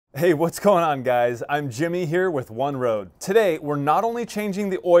Hey, what's going on, guys? I'm Jimmy here with One Road. Today, we're not only changing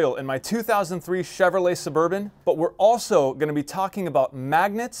the oil in my 2003 Chevrolet Suburban, but we're also going to be talking about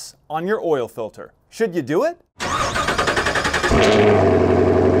magnets on your oil filter. Should you do it?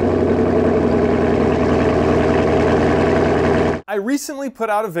 I recently put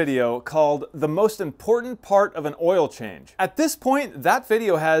out a video called The Most Important Part of an Oil Change. At this point, that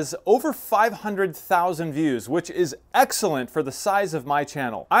video has over 500,000 views, which is excellent for the size of my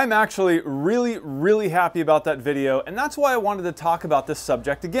channel. I'm actually really happy about that video, and that's why I wanted to talk about this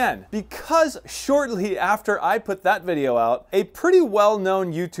subject again. Because shortly after I put that video out, a pretty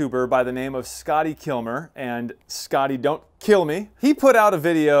well-known YouTuber by the name of Scotty Kilmer, and Scotty, don't kill me. He put out a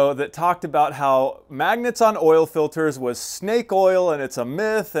video that talked about how magnets on oil filters was snake oil and it's a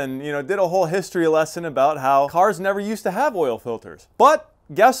myth, and did a whole history lesson about how cars never used to have oil filters. But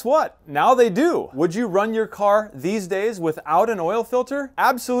guess what? Now they do. Would you run your car these days without an oil filter?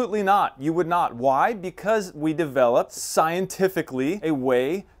 Absolutely not. You would not. Why? Because we developed scientifically a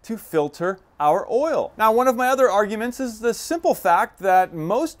way to filter our oil. Now, one of my other arguments is the simple fact that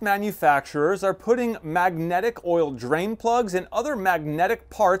most manufacturers are putting magnetic oil drain plugs and other magnetic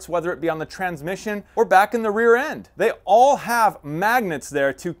parts, whether it be on the transmission or back in the rear end. They all have magnets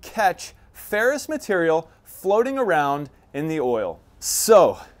there to catch ferrous material floating around in the oil.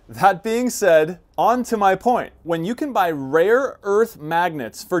 So, that being said, on to my point. When you can buy rare earth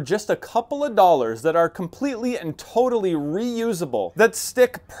magnets for just a couple of dollars that are completely and totally reusable, that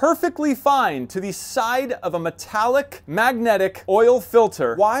stick perfectly fine to the side of a metallic magnetic oil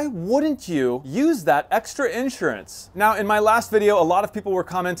filter, why wouldn't you use that extra insurance? Now, in my last video, a lot of people were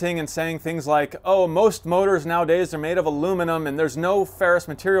commenting and saying things like, oh, most motors nowadays are made of aluminum and there's no ferrous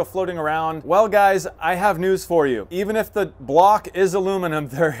material floating around. Well, guys, I have news for you. Even if the block is aluminum,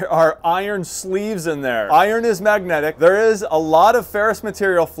 there are iron sleeves in there. Iron is magnetic. There is a lot of ferrous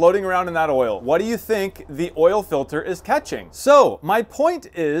material floating around in that oil. What do you think the oil filter is catching? So my point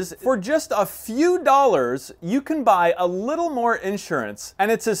is, for just a few dollars, you can buy a little more insurance, and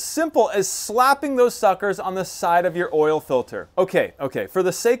it's as simple as slapping those suckers on the side of your oil filter. Okay, for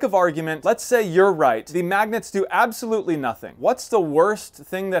the sake of argument, let's say you're right. The magnets do absolutely nothing. What's the worst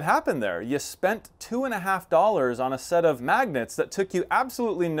thing that happened there? You spent $2.50 on a set of magnets that took you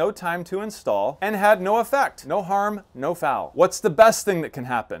absolutely no time to install and had no effect. No harm, no foul. What's the best thing that can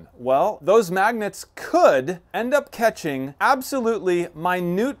happen? Well, those magnets could end up catching absolutely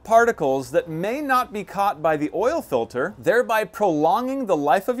minute particles that may not be caught by the oil filter, thereby prolonging the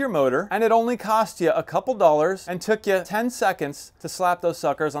life of your motor, and it only cost you a couple dollars and took you 10 seconds to slap those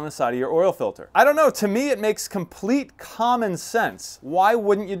suckers on the side of your oil filter. I don't know, to me it makes complete common sense. Why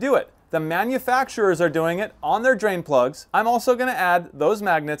wouldn't you do it? The manufacturers are doing it on their drain plugs. I'm also going to add those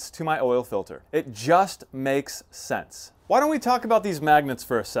magnets to my oil filter. It just makes sense. Why don't we talk about these magnets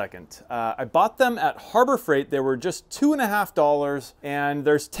for a second? I bought them at Harbor Freight. They were just $2.50, and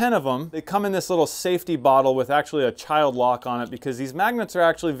there's 10 of them. They come in this little safety bottle with actually a child lock on it, because these magnets are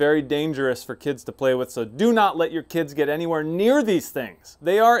actually very dangerous for kids to play with, so do not let your kids get anywhere near these things.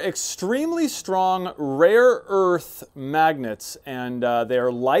 They are extremely strong, rare earth magnets, and they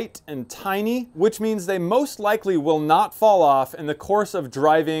are light and tiny, which means they most likely will not fall off in the course of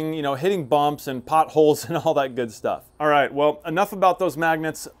driving, hitting bumps and potholes and all that good stuff. All right, well, enough about those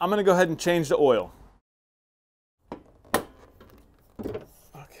magnets. I'm gonna go ahead and change the oil. Okay.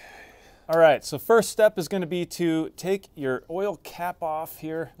 All right, so first step is gonna be to take your oil cap off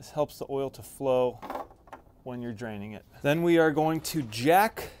here. This helps the oil to flow when you're draining it. Then we are going to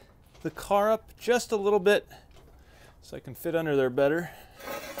jack the car up just a little bit so I can fit under there better.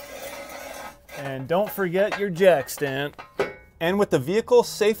 And don't forget your jack stand. And with the vehicle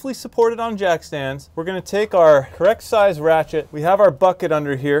safely supported on jack stands, we're going to take our correct size ratchet. We have our bucket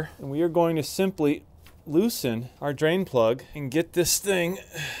under here, and we are going to simply loosen our drain plug and get this thing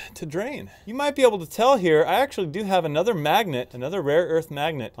to drain. You might be able to tell here, I actually do have another magnet, another rare earth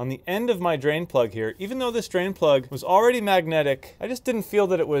magnet on the end of my drain plug here. Even though this drain plug was already magnetic, I just didn't feel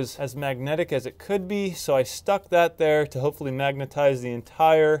that it was as magnetic as it could be, so I stuck that there to hopefully magnetize the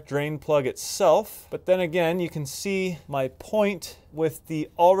entire drain plug itself. But then again, you can see my point with the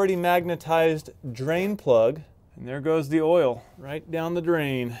already magnetized drain plug. And there goes the oil right down the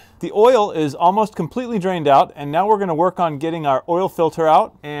drain. The oil is almost completely drained out, and now we're going to work on getting our oil filter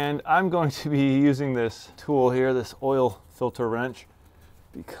out. And I'm going to be using this tool here, this oil filter wrench,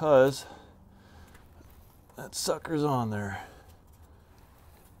 because that sucker's on there.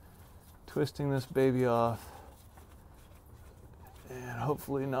 Twisting this baby off and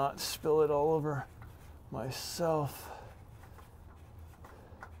hopefully not spill it all over myself.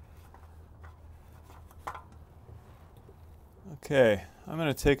 Okay, I'm going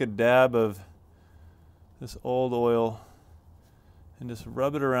to take a dab of this old oil and just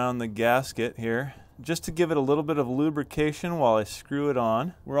rub it around the gasket here, just to give it a little bit of lubrication while I screw it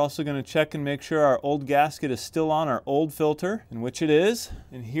on. We're also going to check and make sure our old gasket is still on our old filter, in which it is.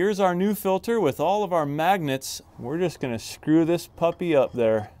 And here's our new filter with all of our magnets. We're just going to screw this puppy up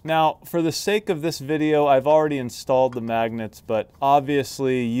there. Now, for the sake of this video, I've already installed the magnets, but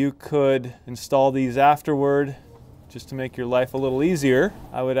obviously you could install these afterward just to make your life a little easier.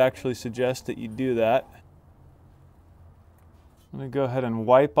 I would actually suggest that you do that. I'm going to go ahead and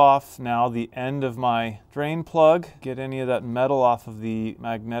wipe off now the end of my drain plug, get any of that metal off of the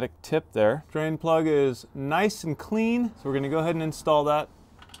magnetic tip there. Drain plug is nice and clean, so we're going to go ahead and install that.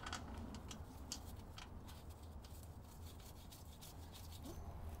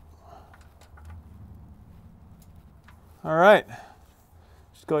 All right,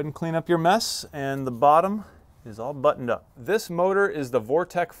 just go ahead and clean up your mess, and the bottom is all buttoned up. This motor is the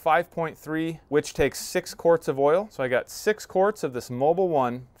Vortec 5.3, which takes 6 quarts of oil. So I got 6 quarts of this Mobil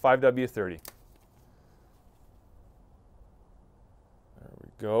 1 5W30. There we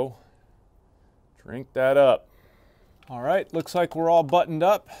go. Drink that up. All right, looks like we're all buttoned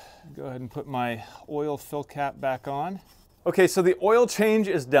up. Go ahead and put my oil fill cap back on. Okay, so the oil change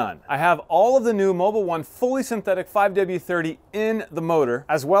is done. I have all of the new Mobil 1 fully synthetic 5W30 in the motor,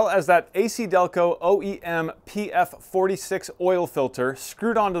 as well as that AC Delco OEM PF46 oil filter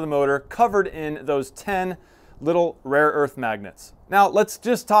screwed onto the motor, covered in those 10 little rare earth magnets. Now, let's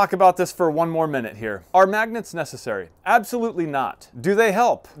just talk about this for one more minute here. Are magnets necessary? Absolutely not. Do they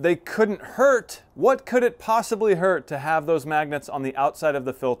help? They couldn't hurt. What could it possibly hurt to have those magnets on the outside of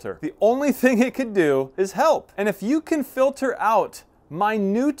the filter? The only thing it could do is help. And if you can filter out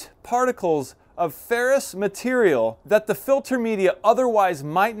minute particles of ferrous material that the filter media otherwise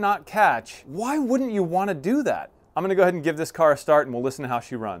might not catch, why wouldn't you want to do that? I'm gonna go ahead and give this car a start and we'll listen to how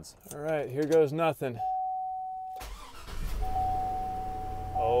she runs. All right, here goes nothing.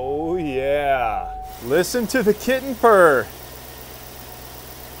 Oh yeah. Listen to the kitten purr.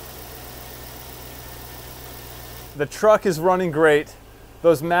 The truck is running great.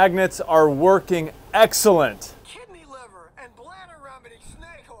 Those magnets are working excellent. Kidney liver and bladder remedy,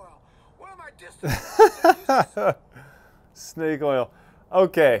 snake oil. What am I distant? Snake oil.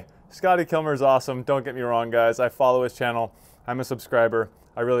 Okay, Scotty Kilmer's awesome. Don't get me wrong, guys. I follow his channel. I'm a subscriber.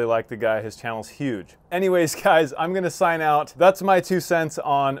 I really like the guy. His channel's huge. Anyways, guys, I'm gonna sign out. That's my 2 cents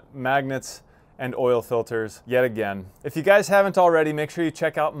on magnets and oil filters yet again. If you guys haven't already, make sure you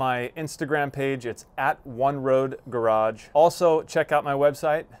check out my Instagram page. It's at OneRoadGarage. Also, check out my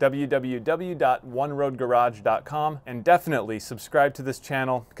website, www.oneroadgarage.com, and definitely subscribe to this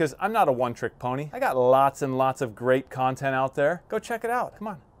channel because I'm not a one-trick pony. I got lots and lots of great content out there. Go check it out. Come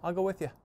on, I'll go with you.